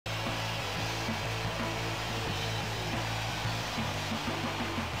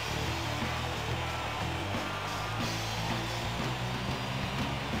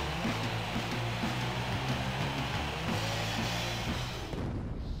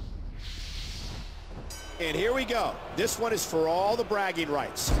And here we go. This one is for all the bragging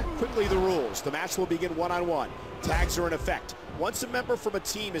rights. Quickly, the rules. The match will begin one-on-one. Tags are in effect. Once a member from a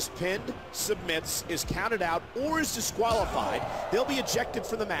team is pinned, submits, is counted out, or is disqualified, they'll be ejected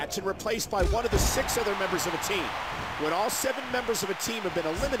from the match and replaced by one of the 6 other members of a team. When all 7 members of a team have been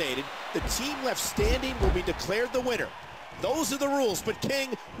eliminated, the team left standing will be declared the winner. Those are the rules, but King,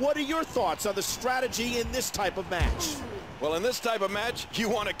 what are your thoughts on the strategy in this type of match? Well, in this type of match, you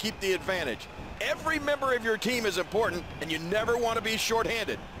want to keep the advantage. Every member of your team is important, and you never want to be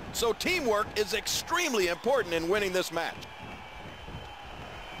shorthanded. So teamwork is extremely important in winning this match.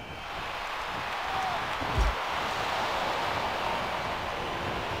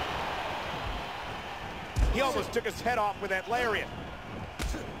 He almost took his head off with that lariat.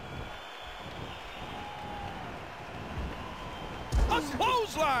 A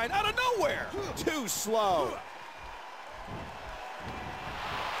clothesline out of nowhere. Too slow.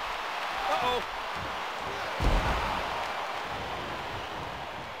 Uh-oh.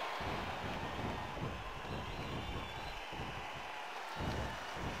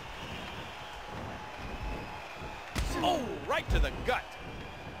 Oh, right to the gut.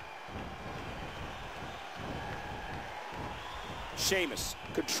 Sheamus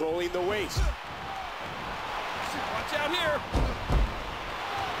controlling the waist. Watch out here.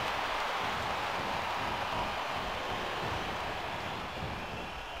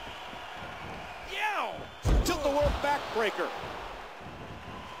 Yow! Tilt-the-world backbreaker.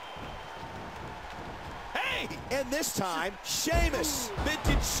 Hey! And this time, Sheamus.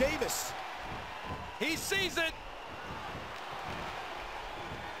 Vintage Sheamus. He sees it.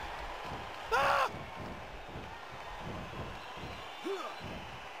 Ah!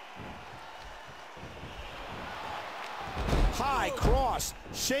 High cross.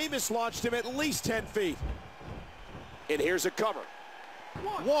 Sheamus launched him at least 10 feet. And here's a cover.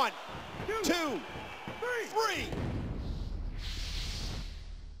 1, 2, 3.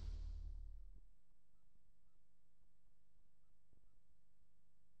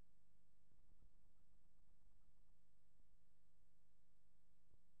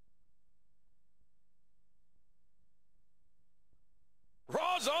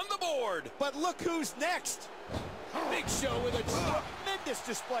 Raw's on the board. But look who's next. Big Show with a tremendous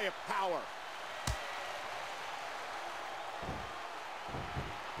display of power.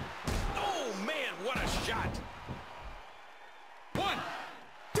 Oh, man, what a shot. 1,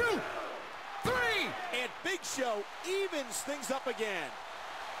 2, 3. And Big Show evens things up again.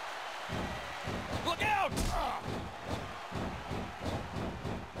 Look out.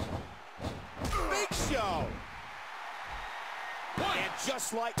 Big Show. And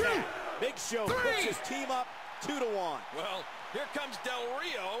just like that, Big Show puts his team up 2-1. Well, here comes Del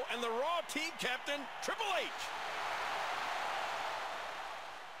Rio and the Raw team captain, Triple H.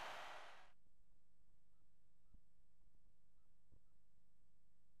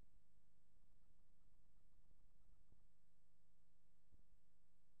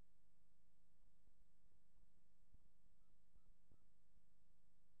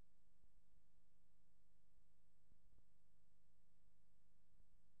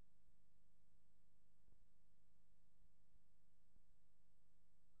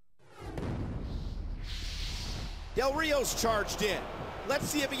 Del Rio's charged in. Let's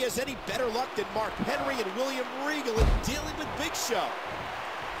see if he has any better luck than Mark Henry and William Regal in dealing with Big Show.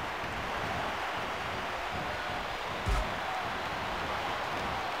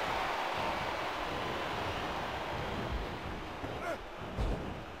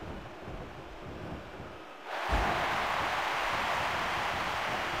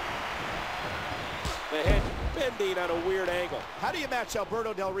 The head bending on a weird angle. How do you match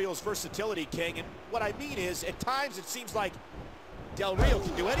Alberto Del Rio's versatility, King? And what I mean is, at times it seems like Del Rio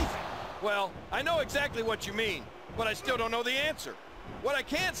can do anything. Well, I know exactly what you mean, but I still don't know the answer. What I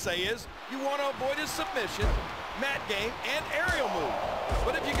can say is, you want to avoid his submission, mat game, and aerial move.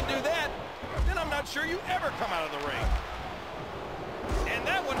 But if you can do that, then I'm not sure you ever come out of the ring. And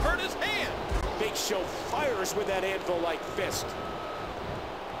that one hurt his hand. Big Show fires with that anvil-like fist.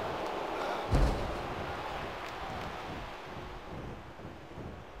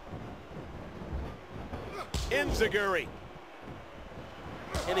 Enziguri.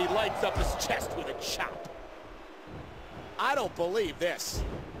 And he lights up his chest with a chop. I don't believe this.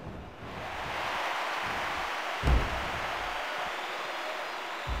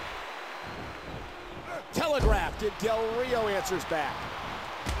 Telegraphed, and Del Rio answers back.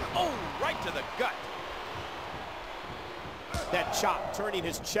 Oh, right to the gut. That chop turning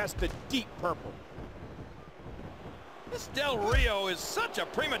his chest to deep purple. This Del Rio is such a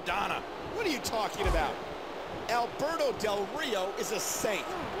prima donna. What are you talking about? Alberto Del Rio is a saint.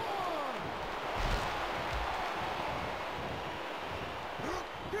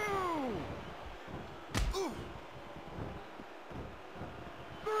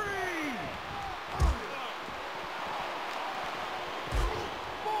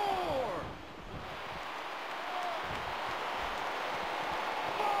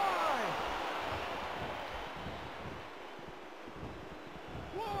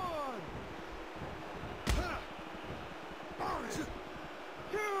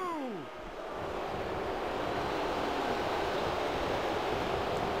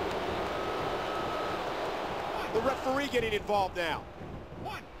 The referee getting involved now.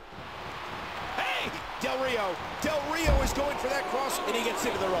 Hey! Del Rio is going for that cross, and he gets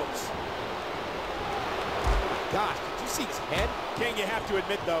into the ropes. Gosh, did you see his head? King, you have to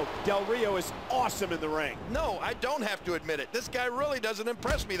admit, though, Del Rio is awesome in the ring. No, I don't have to admit it. This guy really doesn't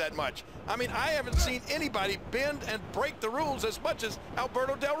impress me that much. I mean, I haven't seen anybody bend and break the rules as much as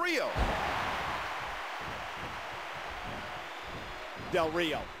Alberto Del Rio. Del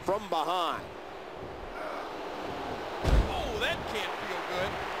Rio from behind. Oh, that can't feel good.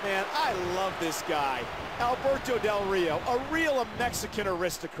 Man, I love this guy. Alberto Del Rio, a real Mexican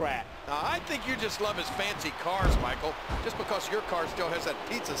aristocrat. I think you just love his fancy cars, Michael, just because your car still has that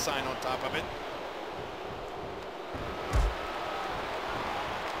pizza sign on top of it.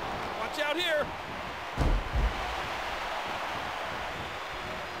 Watch out here.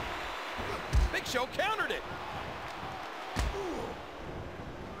 Big Show countered it.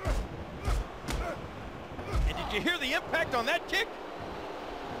 And did you hear the impact on that kick?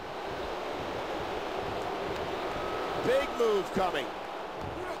 Big move coming.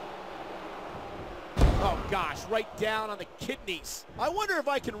 Oh, gosh, right down on the kidneys. I wonder if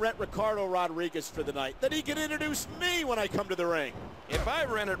I can rent Ricardo Rodriguez for the night, that he can introduce me when I come to the ring. If I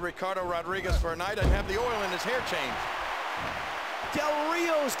rented Ricardo Rodriguez for a night, I'd have the oil in his hair changed. Del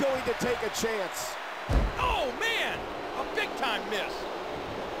Rio's going to take a chance. Oh, man! A big-time miss.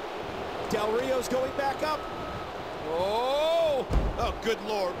 Del Rio's going back up. Oh! Oh, good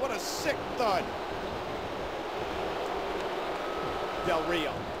Lord, what a sick thud. Del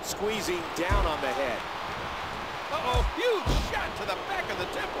Rio squeezing down on the head. Uh-oh, huge shot to the back of the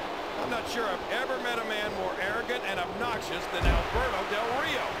temple. I'm not sure I've ever met a man more arrogant and obnoxious than Alberto Del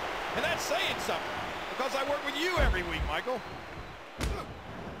Rio. And that's saying something, because I work with you every week, Michael.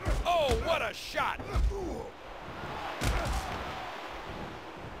 Oh, what a shot!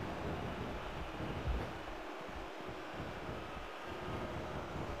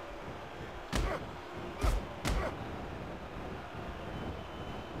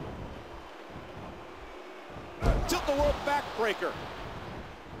 Tilt-the-world backbreaker.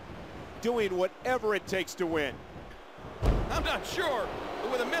 Doing whatever it takes to win. I'm not sure,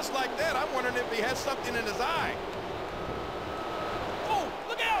 but with a miss like that, I'm wondering if he has something in his eye. Oh,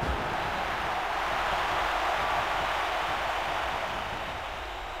 look out!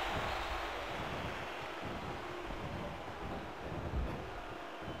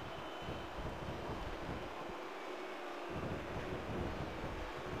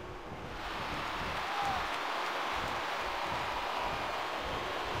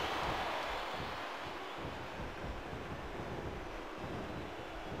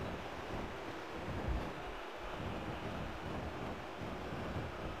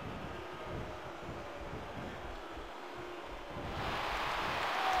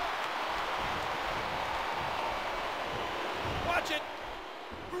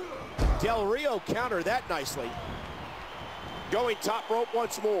 Del Rio countered that nicely. Going top rope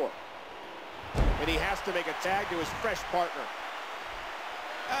once more. And he has to make a tag to his fresh partner.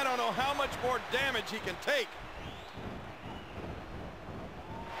 I don't know how much more damage he can take.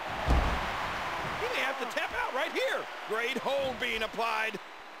 He may have to tap out right here. Great hold being applied.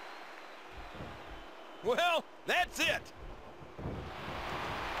 Well, that's it.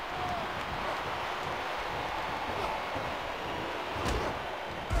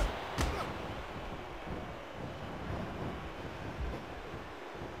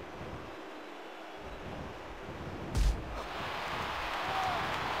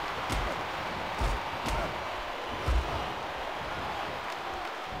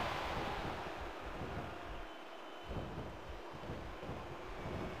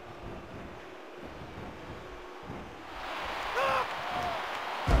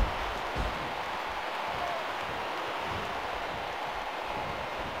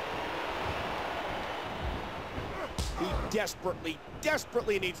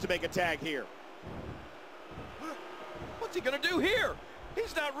 Desperately needs to make a tag here. What's he gonna do here?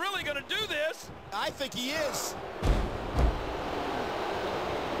 He's not really gonna do this. I think he is.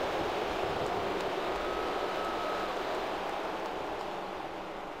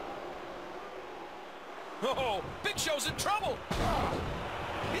 Oh, Big Show's in trouble.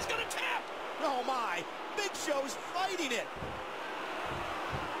 He's gonna tap. Oh my, Big Show's fighting it.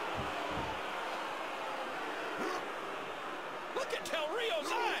 Look at Del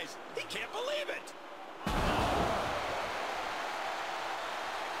Rio's eyes. He can't believe it.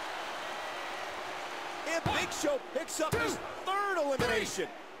 And Big Show picks up his third elimination.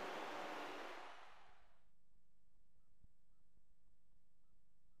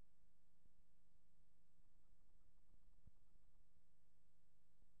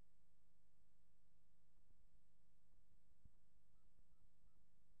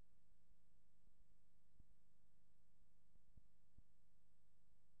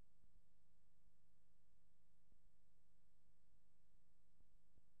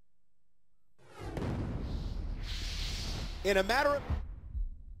 In a matter of